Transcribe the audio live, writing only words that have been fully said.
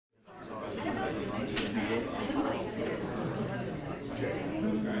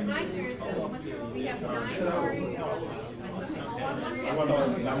Okay,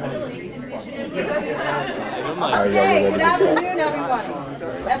 good afternoon, everyone.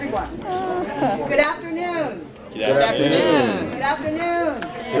 Everyone. Good afternoon. Good afternoon. Good afternoon.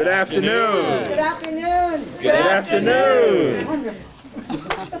 Good afternoon. Good afternoon. Good afternoon. Wonderful.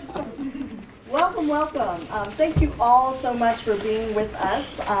 Welcome, welcome. Thank you all so much for being with us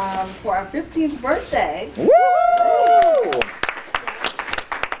for our 15th birthday. Woo!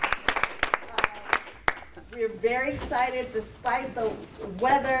 We're very excited despite the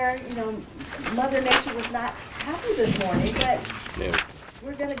weather. You know, Mother Nature was not happy this morning, but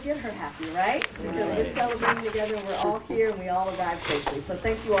we're going to get her happy, right? Because we're celebrating together, we're all here, and we all arrived safely. So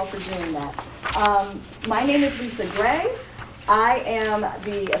thank you all for doing that. My name is Lisa Gray. I am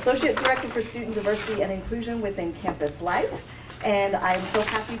the Associate Director for Student Diversity and Inclusion within Campus Life. And I'm so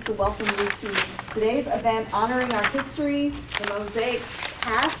happy to welcome you to today's event honoring our history, the Mosaic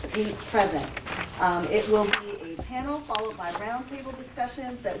Past Meets Present. It will be a panel followed by roundtable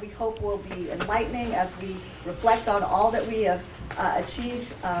discussions that we hope will be enlightening as we reflect on all that we have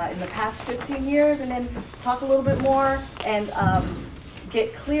achieved in the past 15 years, and then talk a little bit more and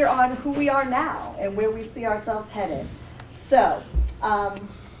get clear on who we are now and where we see ourselves headed. So,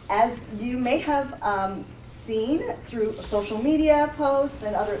 as you may have seen through social media posts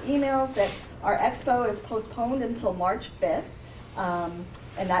and other emails, that our expo is postponed until March 5th.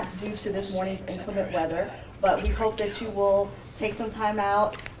 And that's due to this morning's inclement weather. But we hope that you will take some time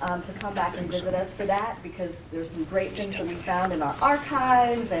out to come back and visit us for that, because there's some great things that we found in our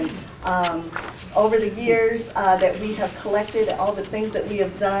archives and over the years that we have collected, all the things that we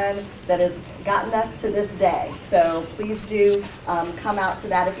have done that has gotten us to this day. So please do come out to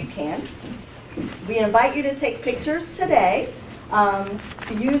that if you can. We invite you to take pictures today.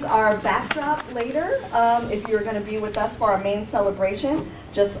 To use our backdrop later, if you're going to be with us for our main celebration,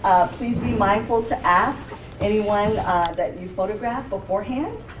 just please be mindful to ask anyone that you photograph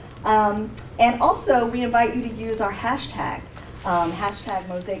beforehand. And also, we invite you to use our hashtag, hashtag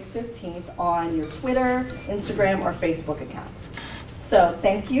Mosaic15th on your Twitter, Instagram, or Facebook accounts. So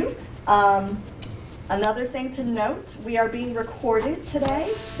thank you. Another thing to note, we are being recorded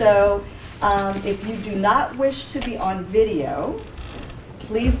today, so if you do not wish to be on video,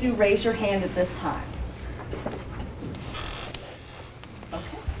 please do raise your hand at this time.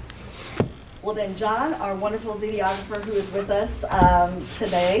 Okay. Well then, John, our wonderful videographer who is with us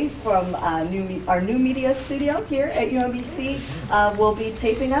today from our new media studio here at UMBC will be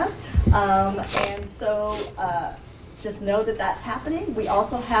taping us. And so just know that that's happening. We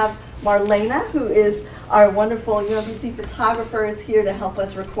also have Marlena, who is our wonderful UMBC photographer, is here to help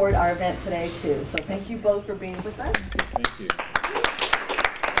us record our event today too. So thank you both for being with us. Thank you.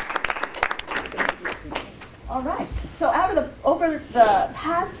 All right. So over the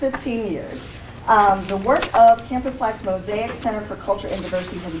past 15 years, the work of Campus Life's Mosaic Center for Culture and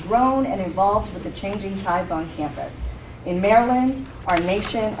Diversity has grown and evolved with the changing tides on campus, in Maryland, our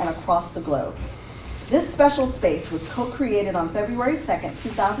nation, and across the globe. This special space was co-created on February 2nd,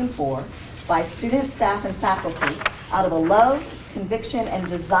 2004 by students, staff, and faculty out of a love, conviction, and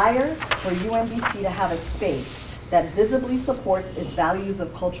desire for UMBC to have a space that visibly supports its values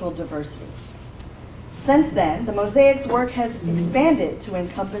of cultural diversity. Since then, the Mosaic's work has expanded to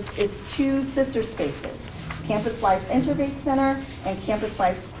encompass its two sister spaces, Campus Life's Interfaith Center and Campus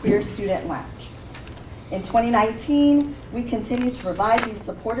Life's Queer Student Lounge. In 2019, we continue to provide these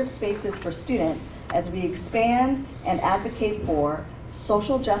supportive spaces for students as we expand and advocate for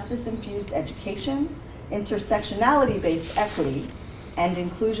social justice-infused education, intersectionality-based equity, and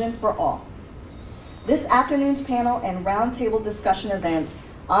inclusion for all. This afternoon's panel and roundtable discussion event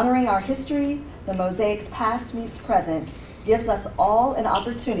honoring our history, the Mosaic's Past Meets Present, gives us all an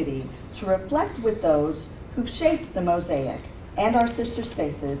opportunity to reflect with those who've shaped the Mosaic and our sister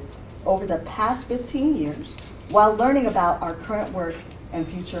spaces over the past 15 years while learning about our current work and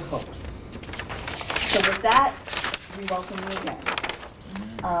future hopes. So with that, we welcome you again.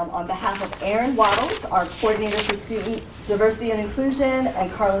 On behalf of Aaron Waddles, our Coordinator for Student Diversity and Inclusion,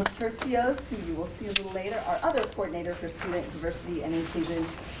 and Carlos Tercios, who you will see a little later, our other Coordinator for Student Diversity and Inclusion,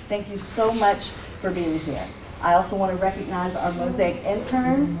 thank you so much for being here. I also want to recognize our Mosaic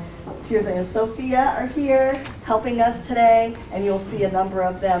interns. Tirza and Sophia are here helping us today, and you'll see a number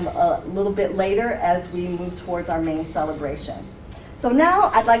of them a little bit later as we move towards our main celebration. So now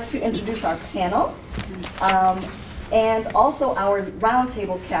I'd like to introduce our panel and also our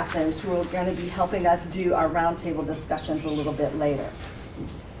roundtable captains who are going to be helping us do our roundtable discussions a little bit later.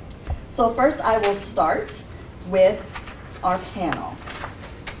 So first I will start with our panel.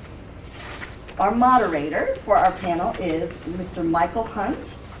 Our moderator for our panel is Mr. Michael Hunt.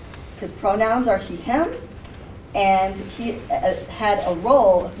 His pronouns are he, him, and he had a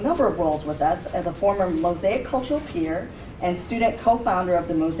number of roles with us as a former Mosaic cultural peer and student co-founder of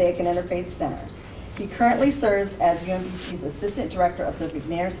the Mosaic and Interfaith Centers. He currently serves as UMBC's Assistant Director of the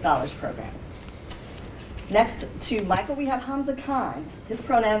McNair Scholars Program. Next to Michael, we have Hamza Khan. His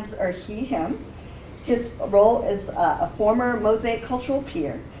pronouns are he, him. His role is a former Mosaic cultural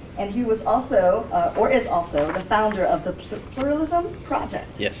peer, and he was also, or is also, the founder of the Pluralism Project.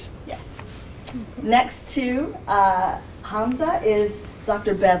 Yes. Yes. Next to Hamza is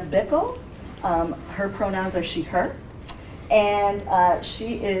Dr. Bev Bickle. Her pronouns are she, her. And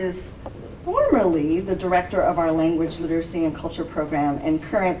she is formerly the director of our Language Literacy and Culture program and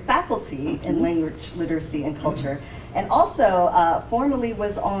current faculty in Language Literacy and Culture. And also formerly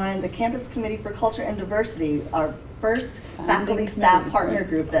was on the Campus Committee for Culture and Diversity, our first faculty staff partner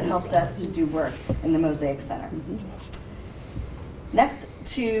group that helped us to do work in the Mosaic Center. Next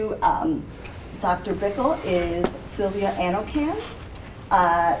to Dr. Bickle is Sylvia Anokan.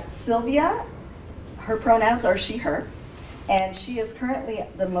 Sylvia, her pronouns are she, her, and she is currently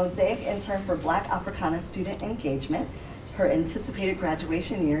the Mosaic intern for Black Africana Student Engagement. Her anticipated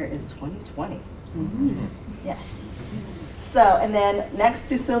graduation year is 2020. Yes. So, and then next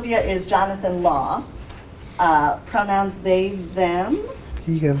to Sylvia is Jonathan Law. Pronouns they, them.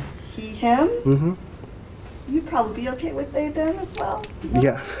 He, him. He, him. You'd probably be okay with they, them as well? No?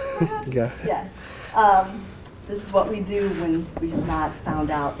 Yeah. Perhaps? Yeah. Yes. This is what we do when we have not found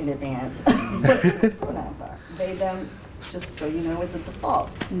out in advance what the pronouns are. They, them, just so you know, is a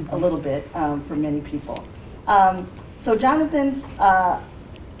default a little bit for many people. So Jonathan's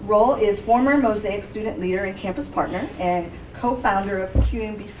role is former Mosaic student leader and campus partner and co-founder of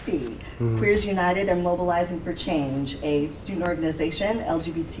QMBC, Queers United and Mobilizing for Change, a student organization,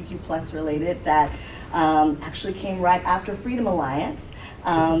 LGBTQ+ related, that actually came right after Freedom Alliance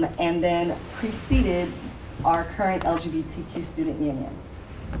and then preceded our current LGBTQ student union.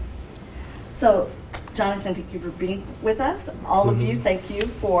 So, Jonathan, thank you for being with us. All of you, thank you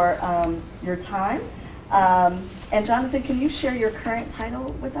for your time. And Jonathan, can you share your current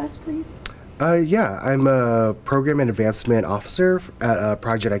title with us, please? Yeah, I'm a Program and Advancement Officer at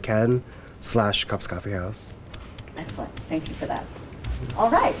Project I Can / Cups Coffee House. Excellent, thank you for that.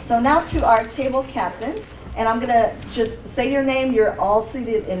 All right, so now to our table captains. And I'm gonna just say your name. You're all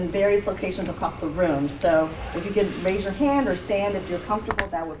seated in various locations across the room. So if you could raise your hand or stand if you're comfortable,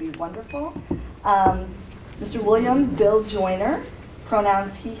 that would be wonderful. Mr. William Bill Joyner,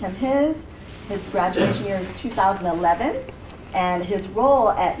 pronouns he, him, his. His graduation year is 2011. And his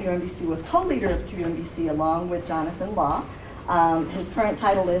role at UMBC was co-leader of QMBC along with Jonathan Law. His current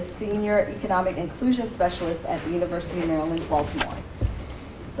title is Senior Economic Inclusion Specialist at the University of Maryland, Baltimore.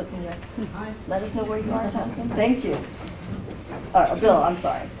 So can you let us know where you are, Jonathan? Thank you. Bill, I'm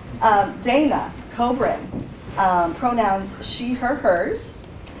sorry. Dana Cobrin, pronouns she, her, hers.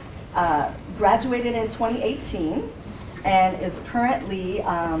 Graduated in 2018 and is currently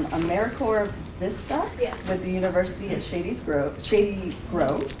AmeriCorps Vista with the University at Shady Grove.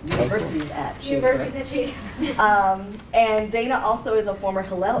 Universities at Shady Grove. And Dana also is a former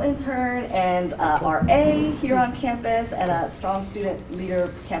Hillel intern and RA here on campus and a strong student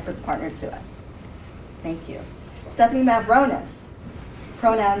leader campus partner to us. Thank you. Stephanie Mavronis,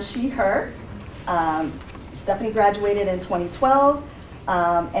 pronouns she, her. Stephanie graduated in 2012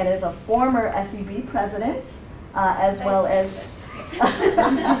 and is a former SEB president as well as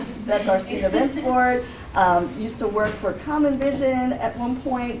that's our student events board. Used to work for Common Vision at one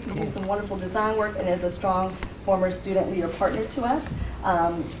point to do some wonderful design work and is a strong former student leader partner to us.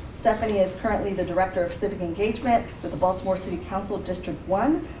 Stephanie is currently the Director of Civic Engagement with the Baltimore City Council District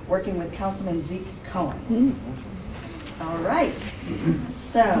 1, working with Councilman Zeke Cohen. All right,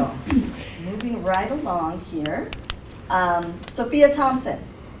 so moving right along here. Sophia Thompson.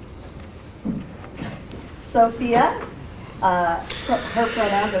 Sophia, her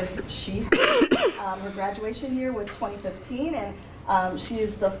pronouns are she, her. Her graduation year was 2015, and she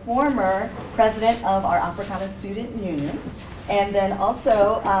is the former president of our Africana Student Union, and then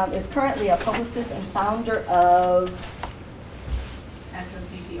also is currently a publicist and founder of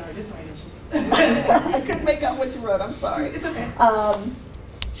SMCPR, this one. I couldn't make out what you wrote, I'm sorry. It's okay.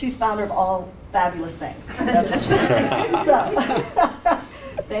 She's founder of All Fabulous Things. That's what she is. So,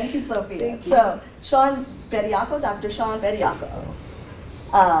 thank you, Sophia. Thank you. So, Sean Bediaco, Dr. Sean Bediaco,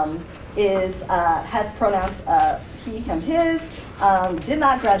 has pronouns he, him, his, did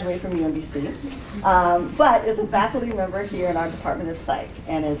not graduate from UMBC, but is a faculty member here in our Department of Psych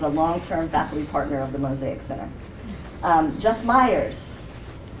and is a long-term faculty partner of the Mosaic Center. Jess Myers,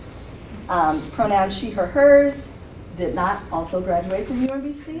 pronouns she, her, hers, did not also graduate from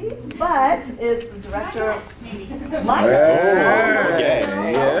UMBC, but is the director of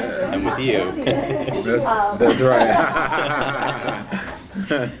I'm with you. That's right.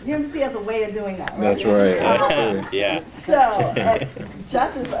 UMBC has a way of doing that, right? That's right. Yeah. So,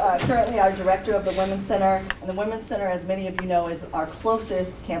 Jess is currently our director of the Women's Center, and the Women's Center, as many of you know, is our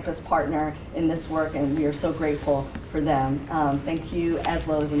closest campus partner in this work, and we are so grateful for them. Thank you, as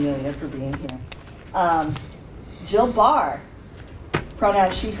well as Amelia, for being here. Jill Barr,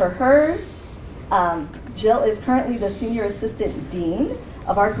 pronoun she, her, hers. Jill is currently the Senior Assistant Dean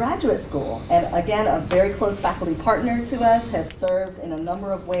of our graduate school, and again, a very close faculty partner to us, has served in a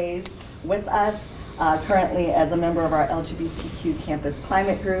number of ways with us, currently as a member of our LGBTQ campus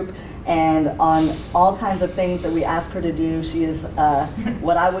climate group, and on all kinds of things that we ask her to do. She is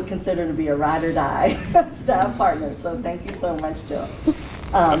what I would consider to be a ride or die staff partner, so thank you so much, Jill.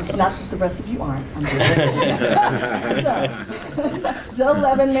 Not that the rest of you aren't. I'm just so, Joe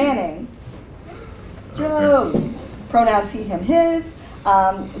Levin Manning. Joe, pronouns he, him, his.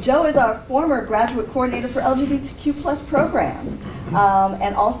 Joe is our former graduate coordinator for LGBTQ plus programs,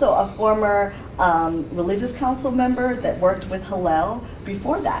 and also a former religious council member that worked with Hillel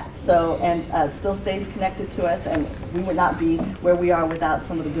before that. So, and still stays connected to us, and we would not be where we are without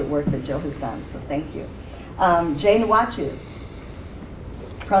some of the good work that Joe has done. So thank you. Jay Nwachu,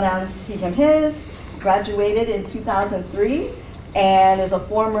 pronouns he, him, his, graduated in 2003. And is a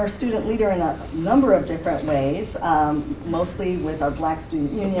former student leader in a number of different ways, mostly with our Black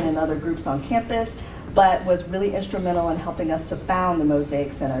Student Union and other groups on campus, but was really instrumental in helping us to found the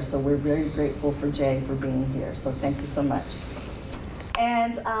Mosaic Center. So we're very grateful for Jay for being here. So thank you so much.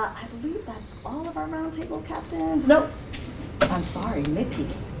 And I believe that's all of our roundtable captains. Nope, I'm sorry, Mickey.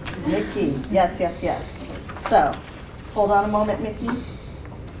 Mickey, yes, yes, yes. So hold on a moment, Mickey. I'm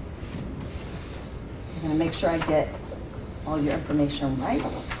gonna make sure I get all your information right.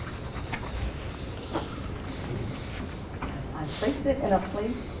 Because I placed it in a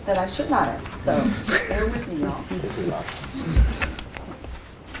place that I should not have. So bear with me, y'all. This is awesome.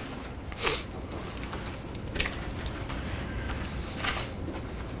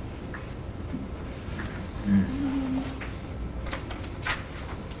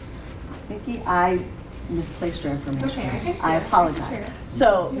 Mickey, I misplaced your information. Okay, I apologize.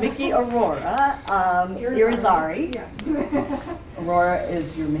 So, Mickey Aurora Irizarry. Aurora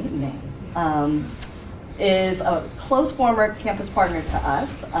is your maiden name. Is a close former campus partner to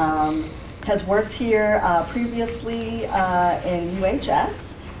us. Has worked here previously in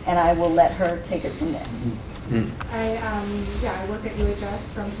UHS, and I will let her take it from there. I worked at UHS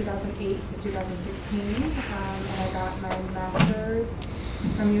from 2008 to 2016, and I got my master's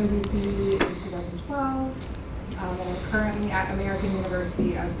from UMBC in 2012. And I'm currently at American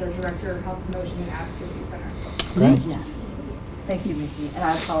University as their Director of Health Promotion and Advocacy Center. Great. Yes. Thank you, Mickey. And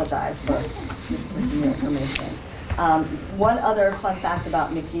I apologize for misplacing your information. One other fun fact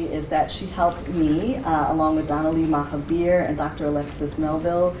about Mickey is that she helped me, along with Donnelly Mahabir and Dr. Alexis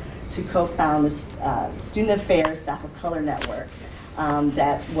Melville, to co-found the Student Affairs Staff of Color Network.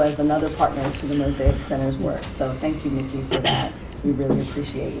 That was another partner to the Mosaic Center's work. So thank you, Mickey, for that. We really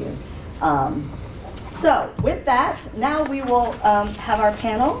appreciate you. So with that, now we will have our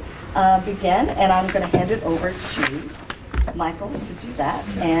panel begin, and I'm going to hand it over to Michael to do that,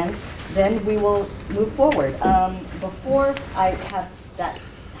 and then we will move forward. Before I have that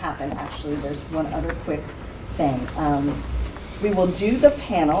happen, actually, there's one other quick thing. We will do the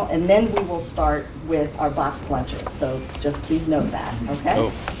panel, and then we will start with our box lunches. So just please note that, okay?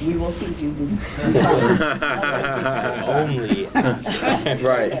 Oh. We will feed you. Only. That's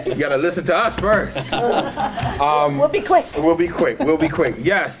right. You gotta listen to us first. We'll be quick. We'll be quick. We'll be quick.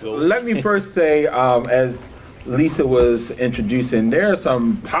 Yes. Let me first say, as Lisa was introducing, there are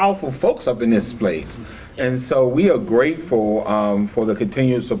some powerful folks up in this place. And so we are grateful for the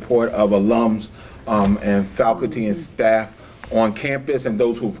continued support of alums and faculty and staff on campus and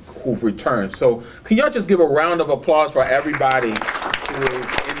those who've returned. So can y'all just give a round of applause for everybody who is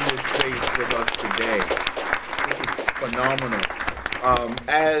in this space with us today. This is phenomenal.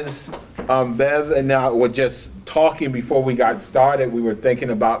 As Bev and I were just talking before we got started, we were thinking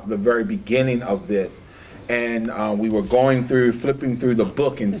about the very beginning of this. And we were flipping through the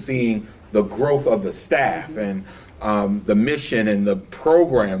book and seeing the growth of the staff and the mission and the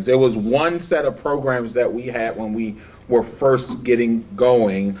programs. There was one set of programs that we had when we were first getting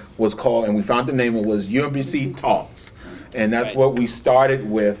going, was called, and we found the name, it was UMBC Talks. And that's what we started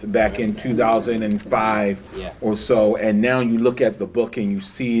with back in 2005 or so. And now you look at the book and you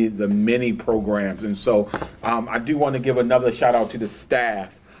see the many programs. And so I do want to give another shout out to the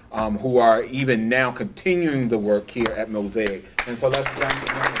staff who are even now continuing the work here at Mosaic. And so let's show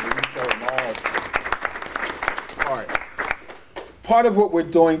them all. All right. Part of what we're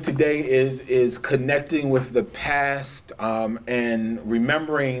doing today is connecting with the past and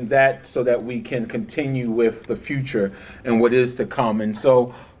remembering that so that we can continue with the future and what is to come. And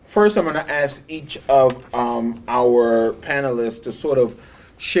so first I'm going to ask each of our panelists to sort of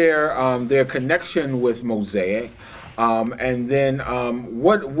share their connection with Mosaic and then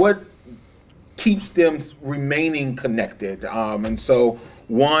what keeps them remaining connected. And so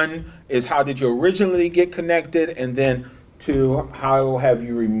one is, how did you originally get connected? And then two, how have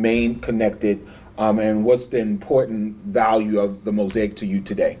you remained connected? And what's the important value of the Mosaic to you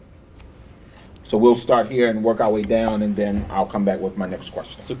today? So we'll start here and work our way down, and then I'll come back with my next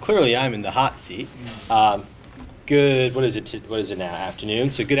question. So clearly I'm in the hot seat. What is it now, afternoon?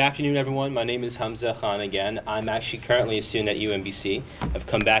 So good afternoon, everyone. My name is Hamza Khan again. I'm actually currently a student at UMBC. I've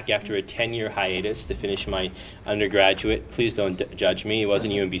come back after a 10-year hiatus to finish my undergraduate. Please don't judge me. It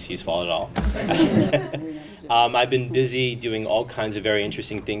wasn't UMBC's fault at all. I've been busy doing all kinds of very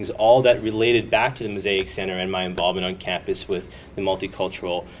interesting things, all that related back to the Mosaic Center and my involvement on campus with the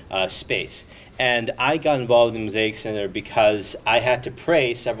multicultural space. And I got involved in the Mosaic Center because I had to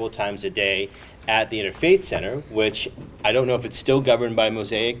pray several times a day at the Interfaith Center, which I don't know if it's still governed by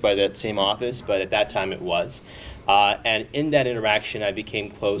Mosaic, by that same office, but at that time it was. And in that interaction, I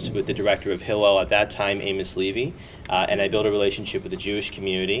became close with the director of Hillel at that time, Amos Levy, and I built a relationship with the Jewish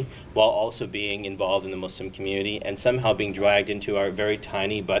community while also being involved in the Muslim community and somehow being dragged into our very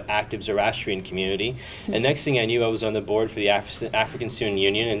tiny but active Zoroastrian community. And next thing I knew, I was on the board for the African Student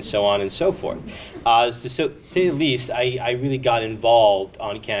Union and so on and so forth. To say the least, I really got involved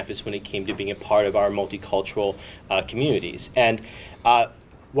on campus when it came to being a part of our multicultural communities. And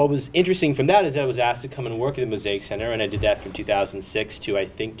what was interesting from that is I was asked to come and work at the Mosaic Center, and I did that from 2006 to, I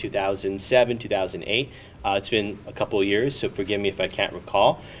think, 2007, 2008. It's been a couple of years, so forgive me if I can't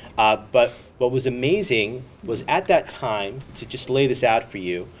recall. But what was amazing was at that time, to just lay this out for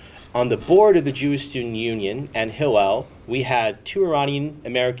you, on the board of the Jewish Student Union and Hillel, we had 2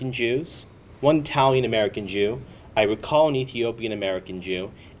 Iranian-American Jews, 1 Italian-American Jew, I recall an Ethiopian-American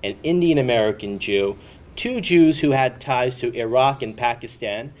Jew, an Indian-American Jew, 2 Jews who had ties to Iraq and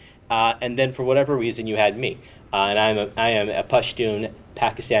Pakistan, and then for whatever reason you had me. And I am a Pashtun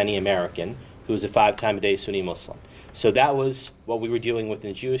Pakistani-American who is a 5-time-a-day Sunni Muslim. So that was what we were dealing with in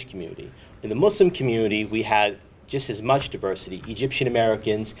the Jewish community. In the Muslim community, we had just as much diversity: Egyptian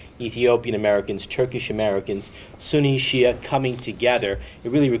Americans, Ethiopian Americans, Turkish Americans, Sunni, Shia coming together.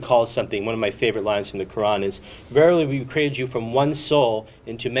 It really recalls something. One of my favorite lines from the Quran is, "Verily we created you from one soul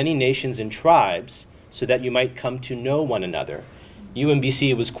into many nations and tribes, so that you might come to know one another."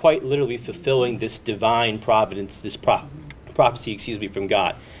 UMBC was quite literally fulfilling this divine providence, this prophecy, from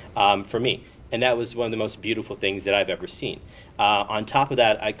God for me. And that was one of the most beautiful things that I've ever seen. On top of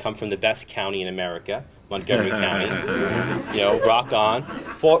that, I come from the best county in America, Montgomery County. You know, rock on.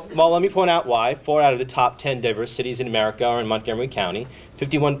 Well, let me point out why. 4 out of the top 10 diverse cities in America are in Montgomery County.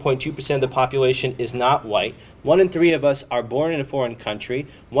 51.2% of the population is not white. 1 in 3 of us are born in a foreign country.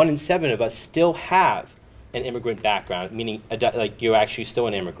 1 in 7 of us still have an immigrant background, meaning like you're actually still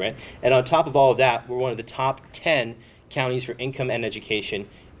an immigrant. And on top of all of that, we're one of the top 10 counties for income and education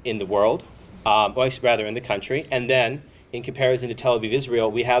in the world, rather in the country. And then, in comparison to Tel Aviv, Israel,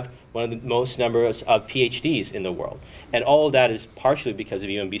 we have one of the most numbers of PhDs in the world. And all of that is partially because of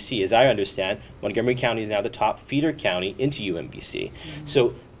UMBC. As I understand, Montgomery County is now the top feeder county into UMBC.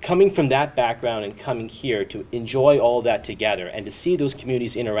 So coming from that background and coming here to enjoy all that together and to see those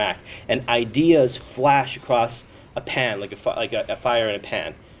communities interact and ideas flash across a pan, like a fire in a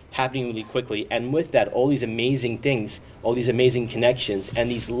pan, happening really quickly, and with that, all these amazing things, all these amazing connections, and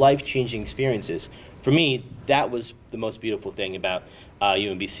these life-changing experiences. For me, that was the most beautiful thing about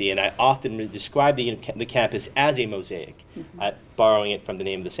UMBC, and I often describe the campus as a mosaic, borrowing it from the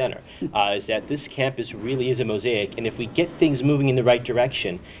name of the center, is that this campus really is a mosaic, and if we get things moving in the right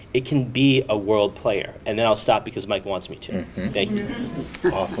direction, it can be a world player. And then I'll stop because Mike wants me to. Thank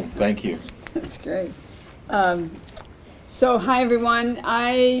you. Awesome. Thank you. That's great. So hi everyone.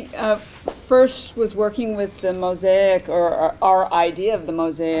 I first was working with the Mosaic, or our idea of the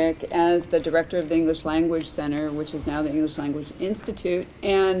Mosaic, as the director of the English Language Center, which is now the English Language Institute.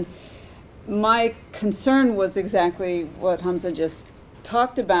 And my concern was exactly what Hamza just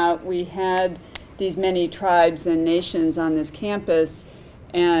talked about. We had these many tribes and nations on this campus,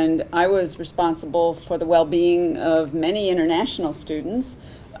 and I was responsible for the well-being of many international students,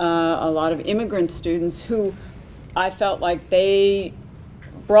 a lot of immigrant students who I felt like they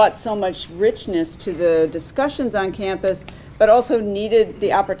brought so much richness to the discussions on campus, but also needed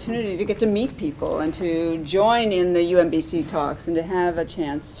the opportunity to get to meet people and to join in the UMBC talks and to have a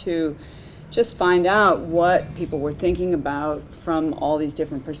chance to just find out what people were thinking about from all these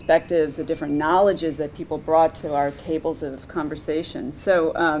different perspectives, the different knowledges that people brought to our tables of conversation.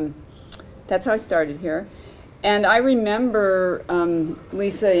 So that's how I started here. And I remember,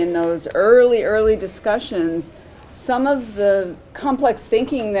 Lisa, in those early discussions, some of the complex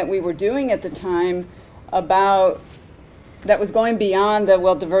thinking that we were doing at the time about that was going beyond the,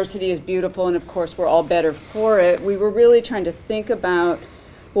 well, diversity is beautiful and of course we're all better for it. We were really trying to think about,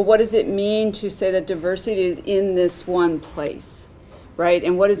 well, what does it mean to say that diversity is in this one place, right?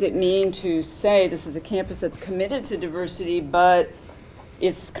 And what does it mean to say this is a campus that's committed to diversity, but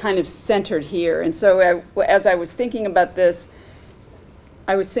it's kind of centered here? And so as I was thinking about this,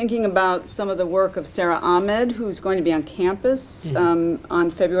 I was thinking about some of the work of Sarah Ahmed, who's going to be on campus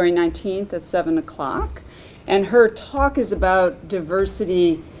on February 19th at 7 o'clock. And her talk is about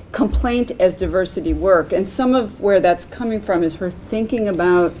diversity, complaint as diversity work. And some of where that's coming from is her thinking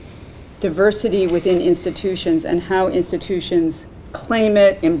about diversity within institutions and how institutions claim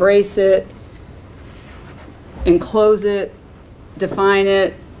it, embrace it, enclose it, define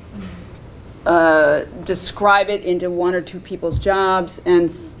it, describe it into one or two people's jobs. And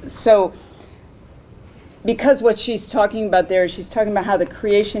so because what she's talking about there, she's talking about how the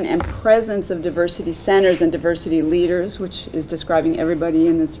creation and presence of diversity centers and diversity leaders, which is describing everybody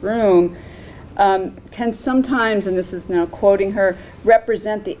in this room, can sometimes, and this is now quoting her,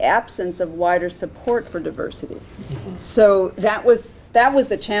 represent the absence of wider support for diversity. So that was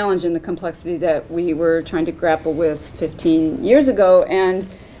the challenge and the complexity that we were trying to grapple with 15 years ago. And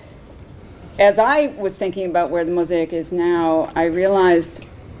as I was thinking about where the Mosaic is now, I realized,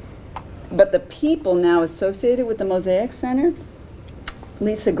 but the people now associated with the Mosaic Center,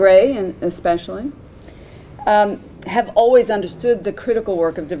 Lisa Gray and especially, have always understood the critical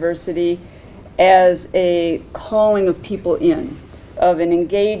work of diversity as a calling of people in, of an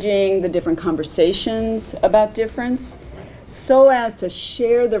engaging the different conversations about difference, so as to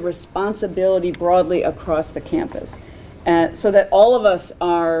share the responsibility broadly across the campus, so that all of us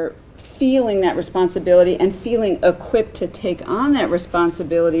are feeling that responsibility and feeling equipped to take on that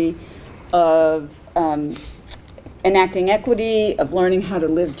responsibility of enacting equity, of learning how to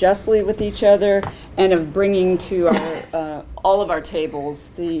live justly with each other, and of bringing to our, all of our tables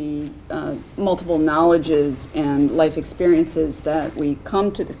the multiple knowledges and life experiences that we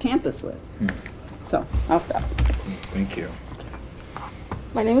come to the campus with. So I'll stop. Thank you.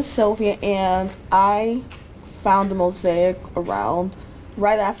 My name is Sylvia, and I found the Mosaic around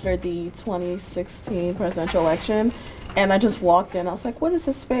right after the 2016 presidential election, and I just walked in. I was like, what is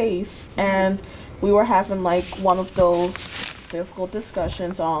this space? And we were having like one of those difficult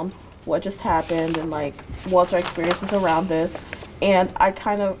discussions on what just happened and like what's our experiences around this. And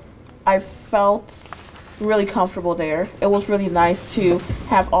I felt really comfortable there. It was really nice to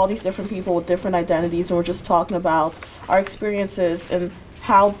have all these different people with different identities, and we're just talking about our experiences and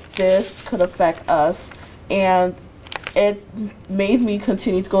how this could affect us. And it made me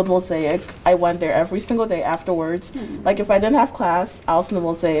continue to go to Mosaic. I went there every single day afterwards. Like if I didn't have class, I was in the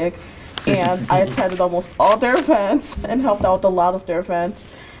Mosaic. And I attended almost all their events and helped out with a lot of their events.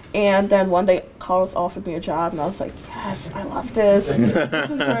 And then one day, Carlos offered me a job, and I was like, yes, I love this.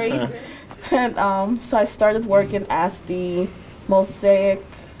 This is great. And so I started working as the Mosaic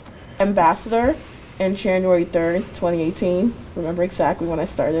ambassador in January 3rd, 2018. Remember exactly when I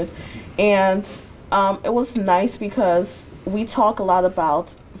started. And it was nice because we talk a lot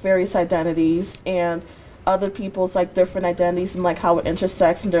about various identities and other people's like different identities and like how it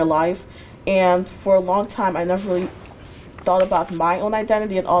intersects in their life. And for a long time, I never really thought about my own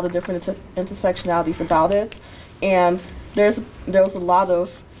identity and all the different intersectionalities about it. And there was a lot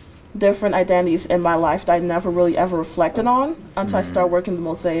of different identities in my life that I never really ever reflected on until I started working the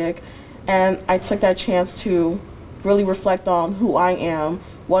Mosaic. And I took that chance to really reflect on who I am,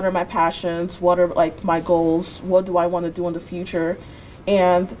 what are my passions, what are like my goals, what do I want to do in the future.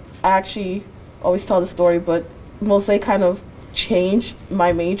 And I actually always tell the story, but Mosaic kind of changed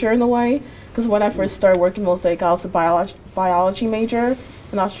my major in a way, because when I first started working Mosaic, I was a biology major,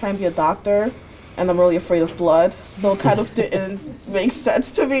 and I was trying to be a doctor, and I'm really afraid of blood, so it kind of didn't make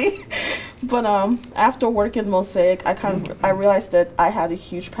sense to me. But after working Mosaic, I realized that I had a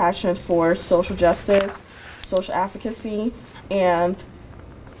huge passion for social justice, social advocacy, and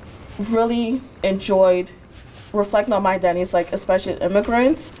really enjoyed reflecting on my identities, like especially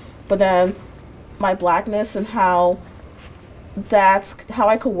immigrants, but then my blackness and how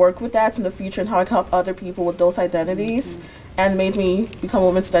I could work with that in the future and how I could help other people with those identities. and made me become a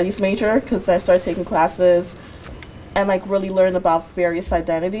women's studies major because I started taking classes and like really learn about various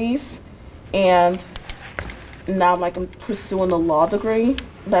identities. And now I'm pursuing a law degree.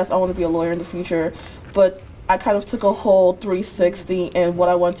 I want to be a lawyer in the future. But I kind of took a whole 360 in what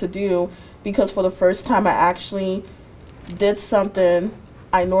I want to do, because for the first time I actually did something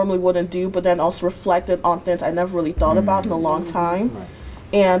I normally wouldn't do, but then also reflected on things I never really thought about in a long time. Right.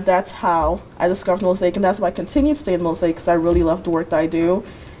 And that's how I discovered Mosaic, and that's why I continue to stay in Mosaic, because I really love the work that I do.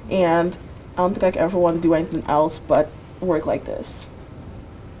 And I don't think I ever want to do anything else but work like this.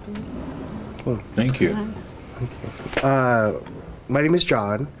 Cool. Thank you. My name is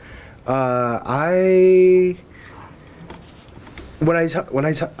John. When I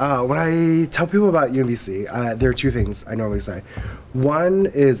tell people about UMBC, there are two things I normally say. One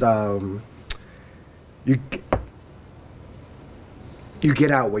is you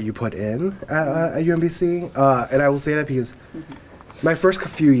get out what you put in at UMBC, and I will say that because my first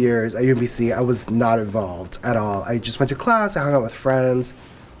few years at UMBC, I was not involved at all. I just went to class, I hung out with friends,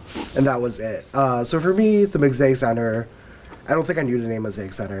 and that was it. So for me, the Mosaic Center, I don't think I knew the name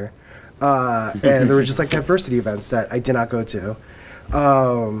Mosaic Center. And there were just like diversity events that I did not go to.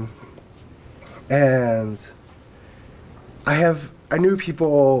 And I knew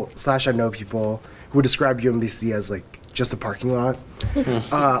people / I know people who would describe UMBC as like just a parking lot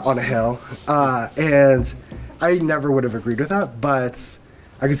on a hill. And I never would have agreed with that, but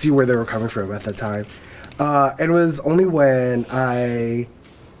I could see where they were coming from at that time. And it was only when I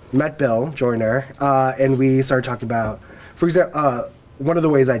met Bill Joyner and we started talking about, for example, one of the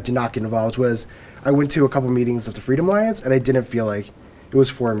ways I did not get involved was I went to a couple meetings of the Freedom Alliance and I didn't feel like it was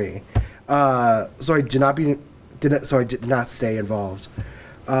for me. So I did not stay involved.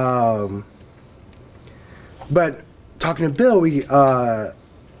 But talking to Bill, we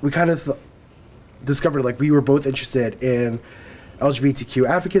kind of discovered like we were both interested in LGBTQ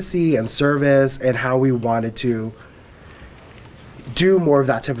advocacy and service and how we wanted to do more of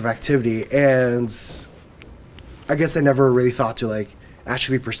that type of activity. And I guess I never really thought to like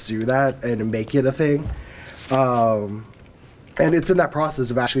actually pursue that and make it a thing. And it's in that process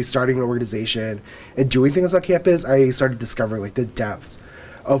of actually starting an organization and doing things on campus, I started discovering like the depths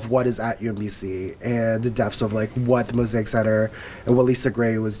of what is at UMBC and the depths of like what the Mosaic Center and what Lisa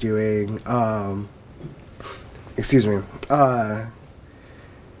Gray was doing. Excuse me.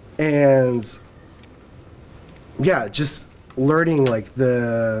 And yeah, just learning like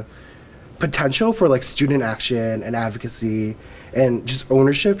the potential for like student action and advocacy and just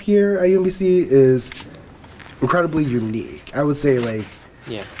ownership here at UMBC is incredibly unique. I would say like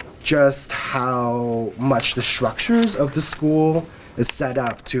just how much the structures of the school is set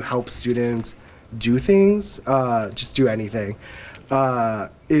up to help students do things, just do anything,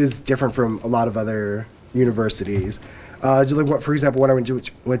 is different from a lot of other universities. Just like for example, when I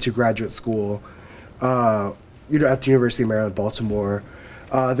went to graduate school, at the University of Maryland, Baltimore,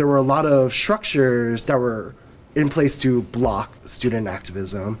 there were a lot of structures that were in place to block student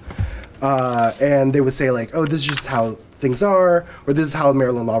activism. And they would say like, oh, this is just how things are, or this is how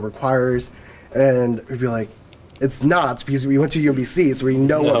Maryland law requires. And we'd be like, it's not, because we went to UMBC, so we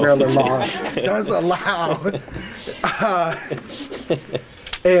know what Maryland law does allow.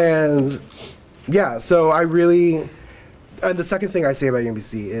 And yeah, so and the second thing I say about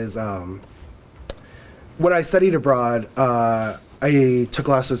UMBC is when I studied abroad, I took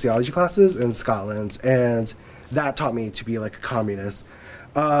a lot of sociology classes in Scotland, and that taught me to be like a communist.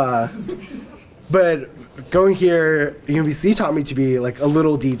 But going here, UMBC taught me to be like a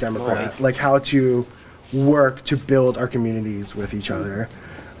little D Democrat, like how to work to build our communities with each other.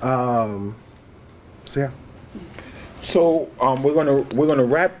 So yeah. So we're gonna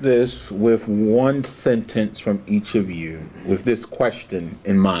wrap this with one sentence from each of you with this question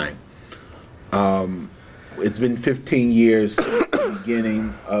in mind. It's been 15 years since the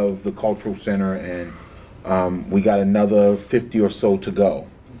beginning of the Cultural Center, and we got another 50 or so to go.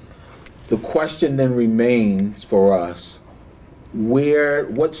 The question then remains for us,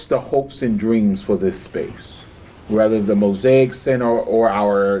 what's the hopes and dreams for this space? Whether the Mosaic Center or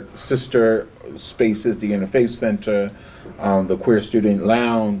our sister spaces, the Interfaith Center, the Queer Student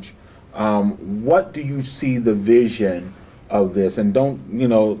Lounge, what do you see the vision of this? And don't,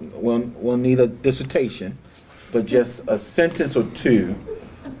 we'll need a dissertation, but just a sentence or two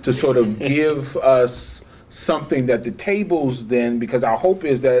to sort of give us something that the tables then, because our hope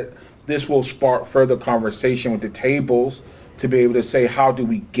is that this will spark further conversation with the tables to be able to say, how do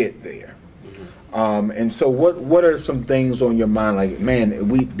we get there? And so what are some things on your mind, like, man,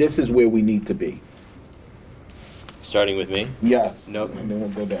 this is where we need to be? Starting with me? Yes. Nope. And then we'll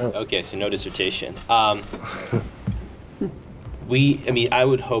go down. Okay, so no dissertation. I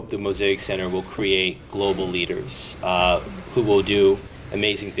would hope the Mosaic Center will create global leaders who will do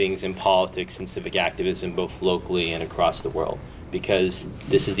amazing things in politics and civic activism, both locally and across the world, because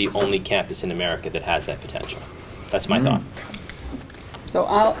this is the only campus in America that has that potential. That's my thought. So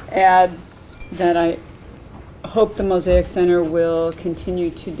I'll add that I hope the Mosaic Center will continue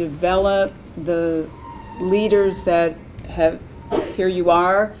to develop the leaders that have, here you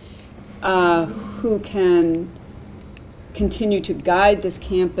are, who can continue to guide this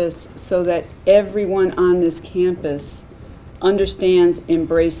campus so that everyone on this campus understands,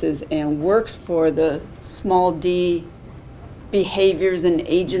 embraces, and works for the small d behaviors and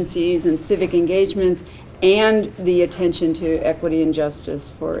agencies and civic engagements and the attention to equity and justice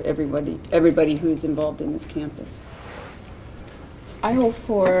for everybody who's involved in this campus. I hope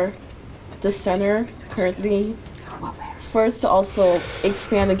for the center currently, first to also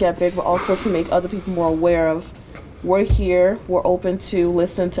expand and get big, but also to make other people more aware of we're here, we're open to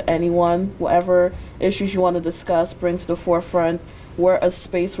listen to anyone, whatever issues you want to discuss, bring to the forefront. We're a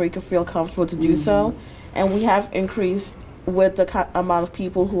space where you can feel comfortable to do so. And we have increased with the amount of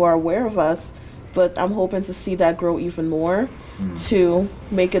people who are aware of us, but I'm hoping to see that grow even more to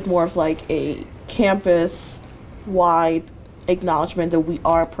make it more of like a campus-wide acknowledgement that we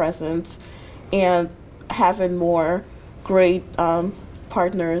are present and having more great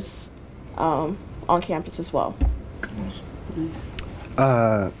partners on campus as well.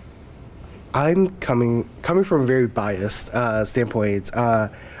 I'm coming from a very biased standpoint.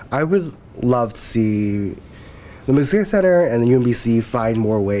 I would love to see the Mosaic Center and the UMBC find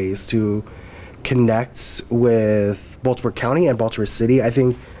more ways to connect with Baltimore County and Baltimore City. I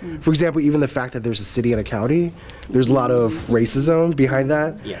think, for example, even the fact that there's a city and a county, there's a lot of racism behind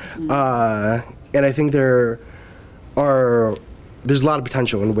that. Yes. And I think there's a lot of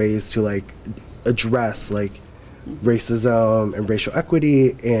potential in ways to like address like racism and racial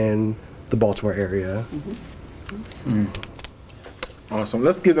equity in the Baltimore area. Awesome.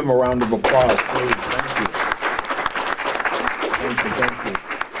 Let's give them a round of applause, please. Thank you. Thank you.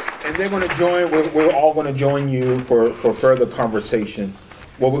 And they're going to join, we're all going to join you for further conversations.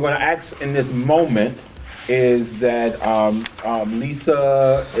 What we're going to ask in this moment is that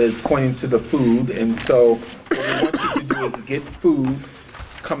Lisa is pointing to the food, and so what we want you to do is get food,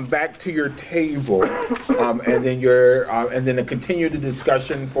 come back to your table, and then continue the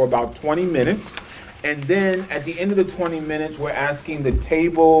discussion for about 20 minutes. And then at the end of the 20 minutes, we're asking the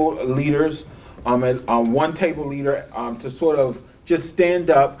table leaders, one table leader, to sort of just stand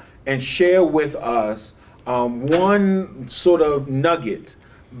up and share with us one sort of nugget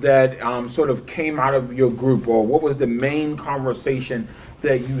that sort of came out of your group, or what was the main conversation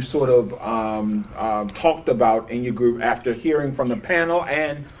that you sort of talked about in your group after hearing from the panel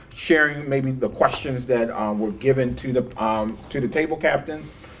and sharing maybe the questions that were given to the table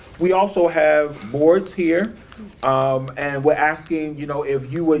captains. We also have boards here, and we're asking,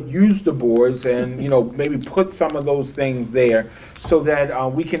 if you would use the boards and, maybe put some of those things there so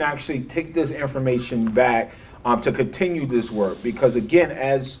that we can actually take this information back to continue this work. Because again,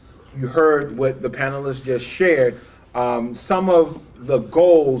 as you heard what the panelists just shared, some of the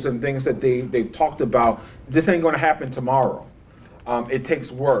goals and things that they've talked about, this ain't going to happen tomorrow. It takes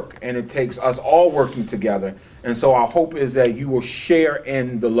work, and it takes us all working together. And so our hope is that you will share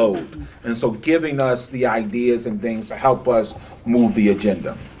in the load. And so giving us the ideas and things to help us move the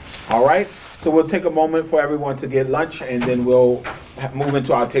agenda. All right? So we'll take a moment for everyone to get lunch, and then we'll move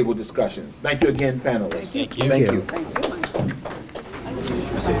into our table discussions. Thank you again, panelists. Thank you. Thank you. Thank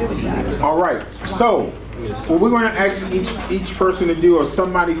you. All right. So what we're going to ask each person to do, or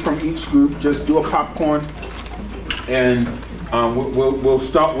somebody from each group, just do a popcorn. And we'll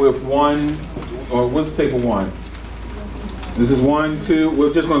start with one, or what's table one? This is 1, 2,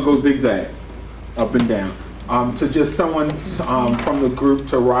 we're just gonna go zigzag, up and down. To just someone from the group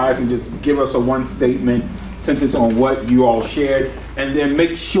to rise and just give us a one statement sentence on what you all shared. And then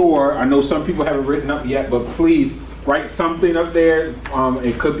make sure, I know some people haven't written up yet, but please write something up there.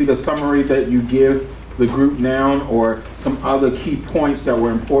 It could be the summary that you give the group now, or some other key points that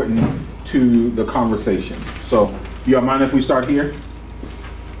were important to the conversation. So, you don't mind if we start here?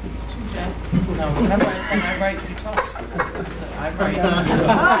 No, whenever I say I write, you talk. I write.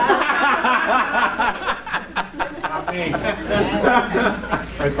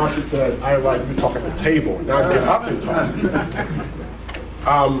 I thought you said I write, you talk at the table, not get up and talk.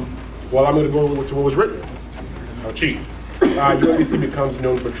 Well, I'm going to go to what was written. I'll cheat. UMBC becomes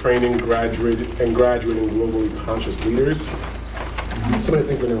known for training, graduating globally conscious leaders. Some of the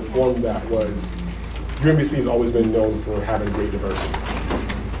things that informed that was UMBC has always been known for having great diversity.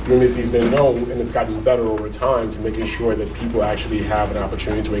 UMBC's been known, and it's gotten better over time, to making sure that people actually have an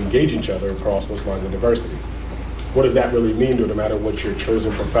opportunity to engage each other across those lines of diversity. What does that really mean, no matter what your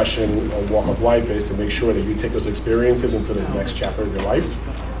chosen profession or walk of life is, to make sure that you take those experiences into the next chapter of your life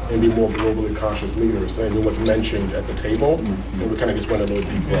and be more globally conscious leaders? And it was mentioned at the table, and we kind of just went a little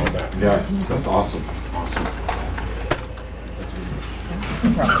deeper on that. Yeah, that's awesome. Awesome.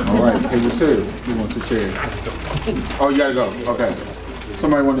 All right, table 2. Who wants to share? Oh, you gotta go. Okay.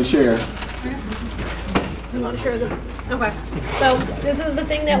 Somebody want to share? I'm not sure. Okay. So this is the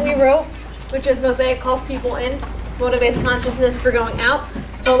thing that we wrote, which is Mosaic calls people in, motivates consciousness for going out.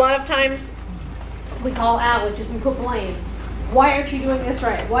 So a lot of times we call out, which is we put blame. Why aren't you doing this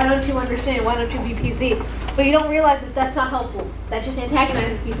right? Why don't you understand? Why don't you be PC? But you don't realize that that's not helpful. That just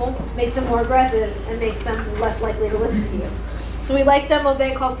antagonizes people, makes them more aggressive, and makes them less likely to listen to you. So we like that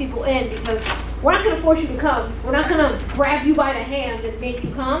Mosaic calls people in because we're not going to force you to come. We're not going to grab you by the hand and make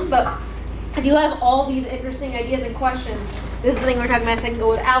you come. But if you have all these interesting ideas and questions, this is the thing we were talking about a second ago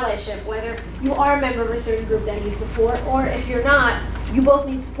with allyship, whether you are a member of a certain group that needs support, or if you're not, you both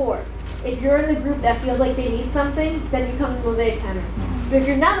need support. If you're in the group that feels like they need something, then you come to the Mosaic Center. But if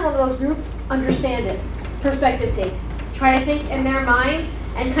you're not in one of those groups, understand it. Perspective take. Try to think in their mind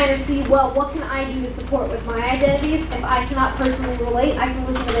and kind of see, well, what can I do to support with my identities? If I cannot personally relate, I can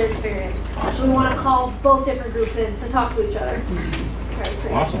listen to their experience. So we want to call both different groups in to talk to each other.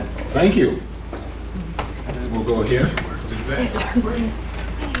 Awesome. Thank you. We'll go here.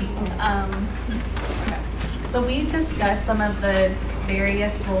 So we discussed some of the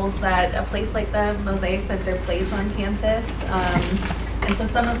various roles that a place like the Mosaic Center plays on campus. And so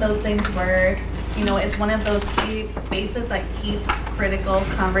some of those things were, you know, it's one of those key spaces that keeps critical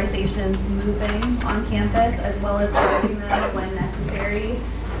conversations moving on campus, as well as starting them when necessary,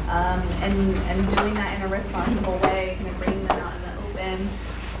 and doing that in a responsible way, kind of bringing them out in the open.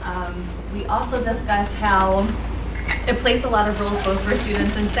 We also discussed how it plays a lot of roles both for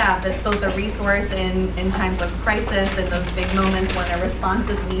students and staff. It's both a resource in times of crisis and those big moments when a response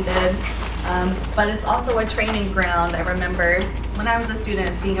is needed, but it's also a training ground. I remember when I was a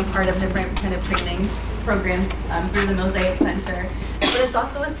student being a part of different kind of training programs through the Mosaic Center, but it's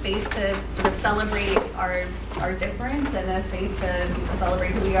also a space to sort of celebrate our difference, and a space to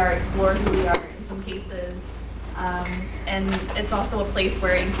celebrate who we are, explore who we are in some cases. And it's also a place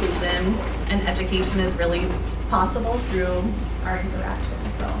where inclusion and education is really possible through our interaction.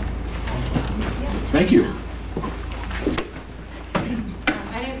 So, yeah. Thank you.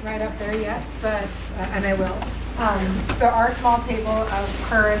 I didn't write up there yet, but and I will. So our small table of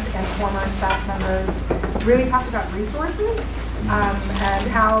current and former staff members really talked about resources and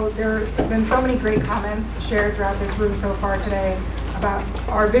how there have been so many great comments shared throughout this room so far today about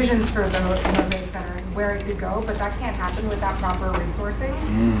our visions for the Mosaic Center and where it could go, but that can't happen without proper resourcing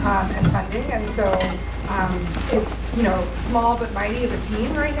and funding. And so it's, you know, small but mighty of a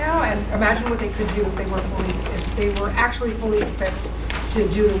team right now. And imagine what they could do if they were actually fully equipped to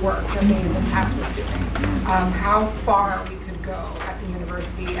do the work that they've been tasked with doing. How far we could go at the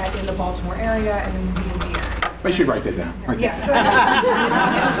university, in the Baltimore area, and in the DMV area. I should write that down. Okay. Yeah.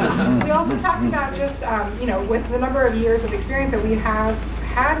 We also talked about just, you know, with the number of years of experience that we have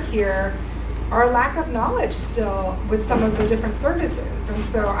had here, our lack of knowledge still with some of the different services. And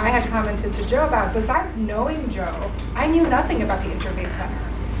so I had commented to Joe about, besides knowing Joe, I knew nothing about the Interfaith Center.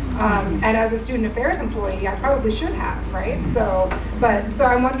 And as a student affairs employee, I probably should have, right? So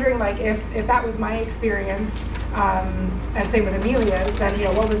I'm wondering, like, if that was my experience, and same with Amelia's, then, you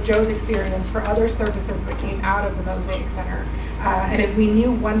know, what was Joe's experience for other services that came out of the Mosaic Center? And if we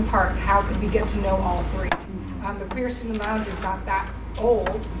knew one part, how could we get to know all three? The Queer Student Lounge is not that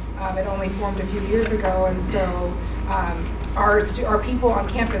old. It only formed a few years ago, and so are people on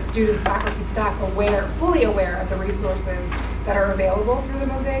campus, students, faculty, staff, fully aware of the resources that are available through the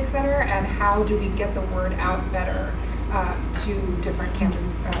Mosaic Center, and how do we get the word out better to different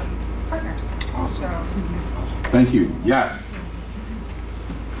campus partners? Awesome. Thank you. Yes.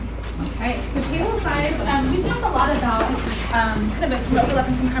 Okay, so Table 5, we talk a lot about, kind of it's brought up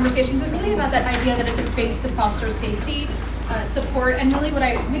in some conversations, but really about that idea that it's a space to foster safety, support, and really what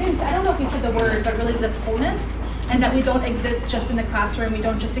I don't know if we said the word, but really this wholeness, and that we don't exist just in the classroom, we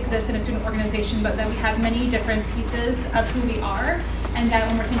don't just exist in a student organization, but that we have many different pieces of who we are, and that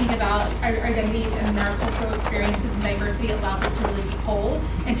when we're thinking about our identities and our cultural experiences and diversity, it allows us to really be whole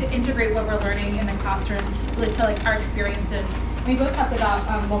and to integrate what we're learning in the classroom really to like our experiences. We both talked about,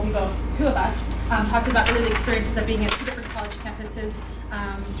 two of us, talked about really the experiences of being at two different college campuses,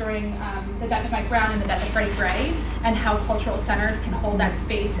 during the death of Mike Brown and the death of Freddie Gray, and how cultural centers can hold that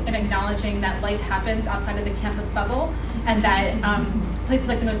space in acknowledging that life happens outside of the campus bubble, and that places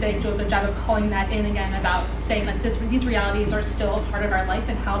like the Mosaic do a good job of calling that in again, about saying that these realities are still a part of our life,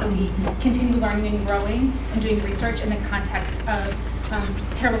 and how do we continue learning and growing and doing research in the context of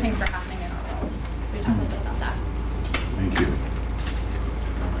terrible things that are happening in our world. So we talked a little bit about that. Thank you.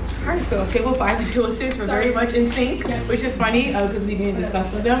 All right, so table 5 and table 6 were very much in sync, which is funny because we didn't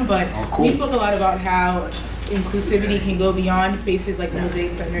discuss with them, but we spoke a lot about how inclusivity can go beyond spaces like the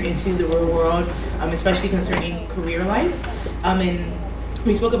Mosaic Center into the real world, especially concerning career life. And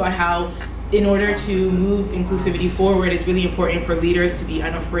we spoke about how in order to move inclusivity forward, it's really important for leaders to be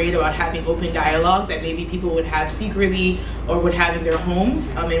unafraid about having open dialogue that maybe people would have secretly or would have in their homes.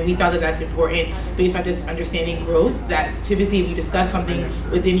 And we thought that that's important based on just understanding growth, that typically if you discuss something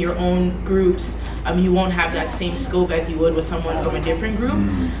within your own groups, you won't have that same scope as you would with someone from a different group.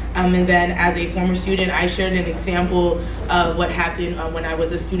 And then as a former student, I shared an example of what happened when I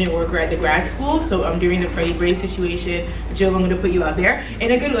was a student worker at the grad school. So during the Freddie Gray situation, Jill, I'm gonna put you out there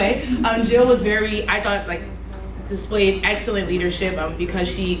in a good way. Jill was very, I thought, like, displayed excellent leadership because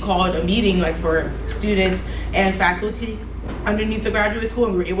she called a meeting like for students and faculty underneath the graduate school,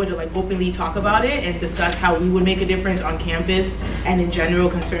 and we were able to like openly talk about it and discuss how we would make a difference on campus and in general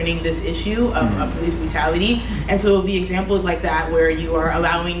concerning this issue of police brutality. And so it will be examples like that where you are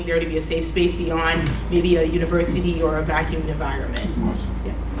allowing there to be a safe space beyond maybe a university or a vacuumed environment. Awesome.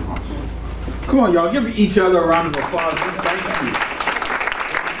 Yeah. Awesome. Come on, y'all, give each other a round of applause. Thank you.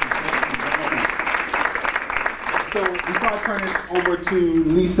 So before I turn it over to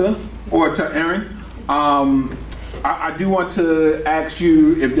Lisa or to Erin, I do want to ask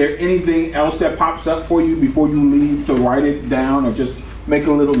you if there's anything else that pops up for you before you leave, to write it down or just make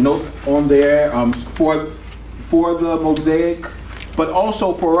a little note on there for the Mosaic, but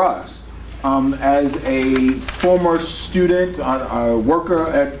also for us. As a former student, a worker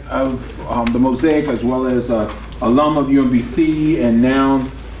of the Mosaic, as well as an alum of UMBC, and now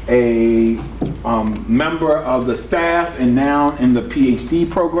a member of the staff, and now in the PhD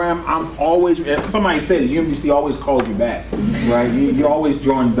program, I'm always, somebody said UMBC always calls you back, right? You always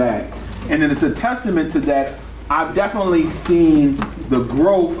join back. And then it's a testament to that. I've definitely seen the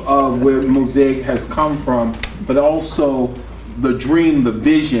growth of where Mosaic has come from, but also the dream, the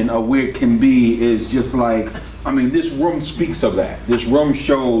vision of where it can be is just like, I mean, this room speaks of that. This room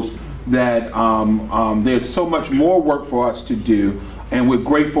shows that there's so much more work for us to do, and we're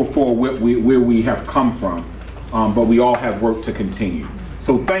grateful for where we have come from, but we all have work to continue.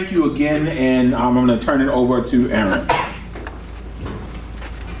 So thank you again, and I'm going to turn it over to Erin.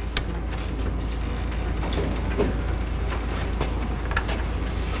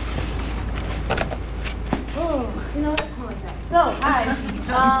 So, hi.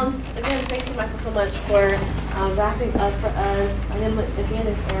 Again, thank you, Michael, so much for wrapping up for us. My name, again,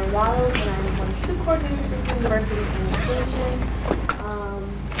 is Erin Wallace, and I'm one of 2 coordinators for Student Diversity and Inclusion.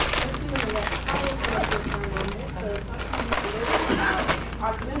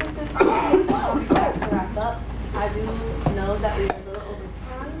 Our commitment to wrap up. I do know that we're a little over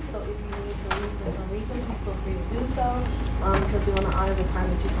time, so if you need to leave for some reason, please feel free to do so, because we want to honor the time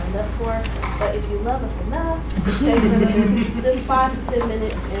that you signed up for. But if you love us enough, stay for this 5 to 10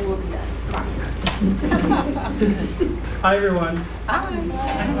 minutes and we'll be done. Hi everyone.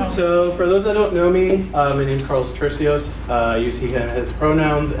 Hi. So for those that don't know me, my name is Carlos Tercios. I use he, him, his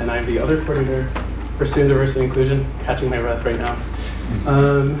pronouns, and I'm the other coordinator for Student Diversity and Inclusion. Catching my breath right now.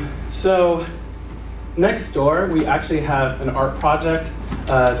 So next door, we actually have an art project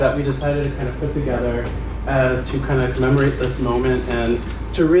that we decided to kind of put together as to kind of commemorate this moment and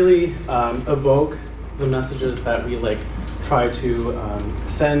to really evoke the messages that we like try to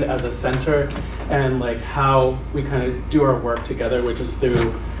send as a center, and like how we kind of do our work together, which is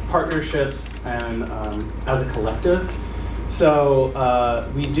through partnerships and as a collective. So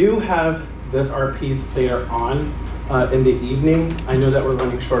we do have this art piece later on in the evening. I know that we're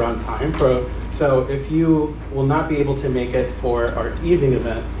running short on time, so if you will not be able to make it for our evening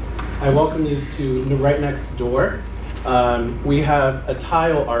event, I welcome you to right next door. We have a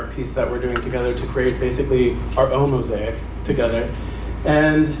tile art piece that we're doing together to create basically our own mosaic together.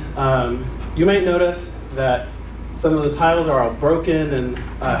 And you might notice that some of the tiles are all broken and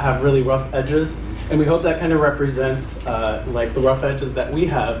have really rough edges. And we hope that kind of represents like the rough edges that we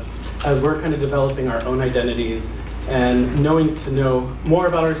have as we're kind of developing our own identities and knowing to know more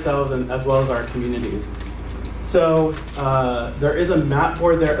about ourselves and as well as our communities. So there is a map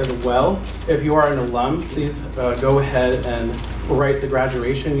board there as well. If you are an alum, please go ahead and write the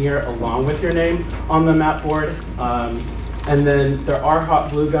graduation year along with your name on the map board. And then there are hot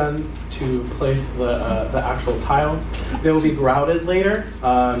glue guns to place the actual tiles. They will be grouted later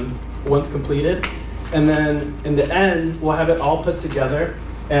once completed. And then in the end, we'll have it all put together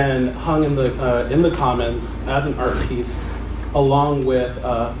and hung in the commons as an art piece, along with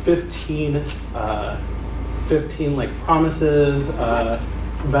 15 like promises,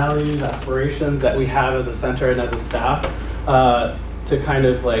 values, aspirations that we have as a center and as a staff to kind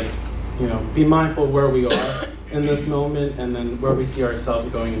of like, you know, be mindful of where we are in this moment and then where we see ourselves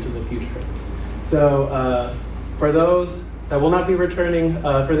going into the future. So for those that will not be returning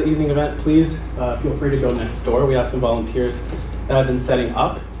for the evening event, please feel free to go next door. We have some volunteers that have been setting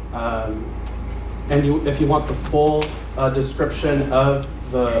up. And if you want the full description of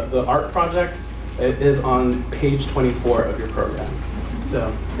the art project, it is on page 24 of your program. So,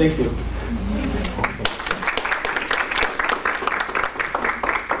 thank you.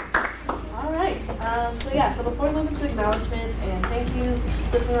 All right. So before we move into acknowledgments and thank yous,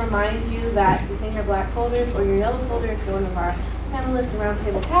 just want to remind you that within your black folders or your yellow folder, if you're one of our panelists and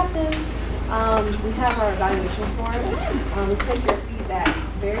roundtable captains, we have our evaluation form. We take your feedback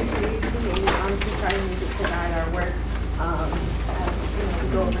very seriously, and we honestly try to use it to guide our work as we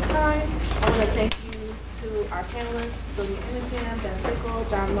go over time. I want to thank you to our panelists, Sylvia Imogen, Ben Fickle,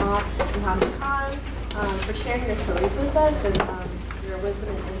 John Law, and Hamid Khan, for sharing your stories with us and your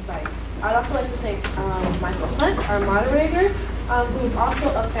wisdom and insight. I'd also like to thank Michael Hunt, our moderator, who is also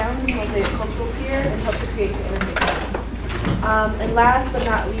a founding Mosaic cultural peer and helped to create the interface. And last but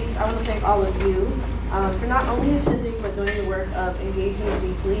not least, I want to thank all of you for not only attending, but doing the work of engaging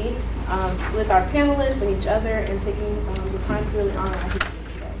deeply with our panelists and each other and taking the time to really honor our history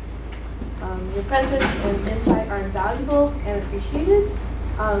today. Your presence and insight are invaluable and appreciated.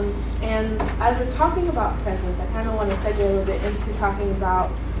 And as we're talking about presence, I kind of want to segue a little bit into talking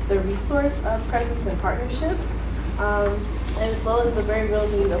about the resource of presence and partnerships, as well as the very real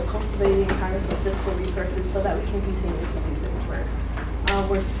need of cultivating kind of some physical resources so that we can continue to do this work.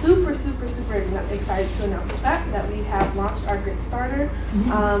 We're super excited to announce the fact that we have launched our Grit Starter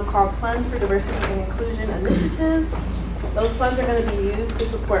called Funds for Diversity and Inclusion Initiatives. Those funds are going to be used to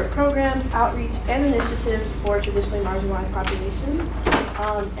support programs, outreach, and initiatives for traditionally marginalized populations.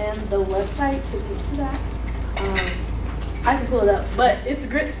 And the website to get to that, I can pull it up, but it's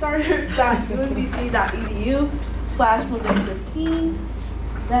gritstarter.umbc.edu/mosaic15.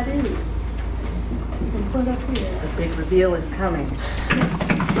 That is. You can put it up here. The big reveal is coming.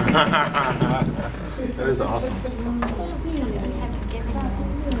 That is awesome.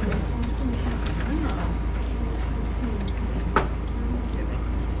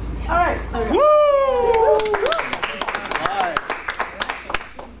 All right.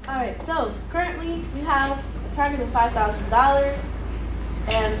 All right. So currently we have a target of $5,000,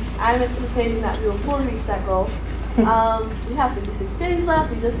 and I'm anticipating that we will fully reach that goal. We have 56 days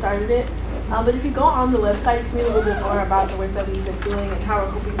left. We just started it. But if you go on the website, you can read a little bit more about the work that we've been doing and how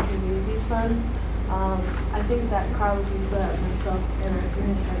we're hoping to use these funds. I think that Carl, Lisa, and myself, and our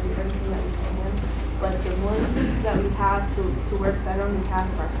students try to do everything that we can. But the more resources that we have to work better on behalf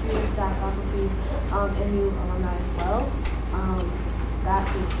of our students, staff, faculty, and new alumni as well, that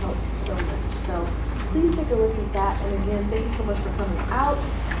just helps so much. So please take a look at that. And again, thank you so much for coming out.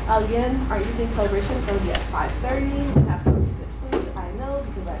 Again, our evening celebration is going to be at 5:30. We have some good food, I know,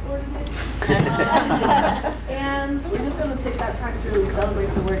 because I ordered it. And we're just going to take that time to really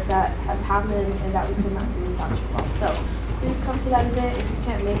celebrate the work that has happened and that we could not do without you all. So please come to that event. If you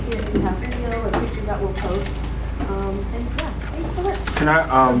can't make it, we have video or pictures that we'll post. And yeah, thanks so much. Can I,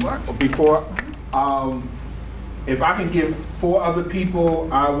 before, if I can give 4 other people,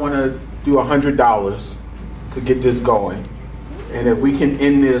 I want to do $100 to get this going. And if we can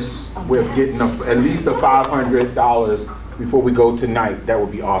end this with getting at least a $500 before we go tonight, that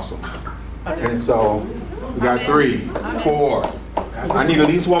would be awesome. And so we got 3, 4. I need at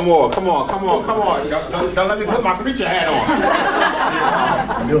least one more. Come on. Don't let me put my preacher hat on.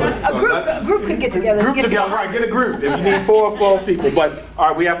 A group could get together. Right, get a group. If you need 4 people. But all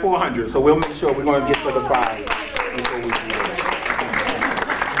right, we have 400, so we'll make sure we're going to get to the 5 before we do it.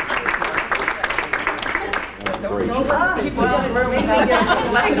 What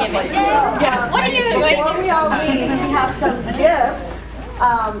are you doing? Before we all leave, we have some gifts.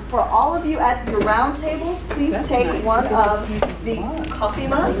 For all of you at your round tables, please take one of the coffee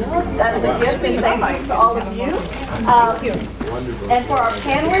mugs. That's a gift, and thank you to all of you. And for our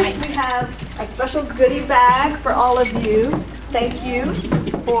panelists, we have a special goodie bag for all of you. Thank you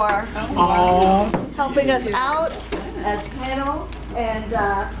for helping us out as panel, and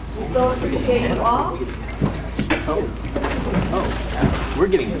we so appreciate you all. Oh, we're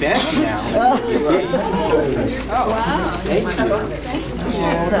getting fancy now. You see? Oh, wow. Thank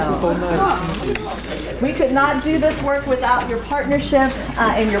you. We could not do this work without your partnership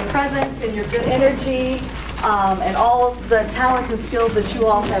and your presence and your good energy and all of the talents and skills that you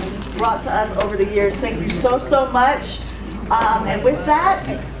all have brought to us over the years. Thank you so, so much. And with that,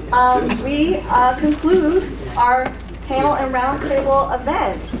 we conclude our panel and roundtable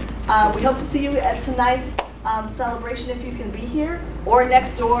event. We hope to see you at tonight's celebration if you can be here, or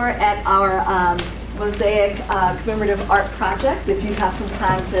next door at our Mosaic commemorative art project if you have some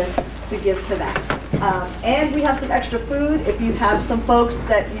time to give to that. And we have some extra food if you have some folks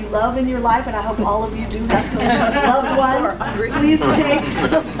that you love in your life, and I hope all of you do have some loved ones. Please take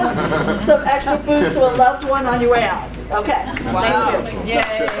some extra food to a loved one on your way out. Okay, Wow. Thank you.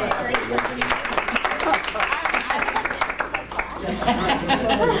 Yay.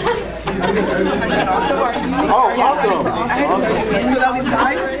 Oh, awesome. So that was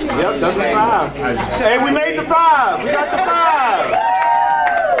 5? Yep, that's the 5. Hey, we made the 5. We got the 5.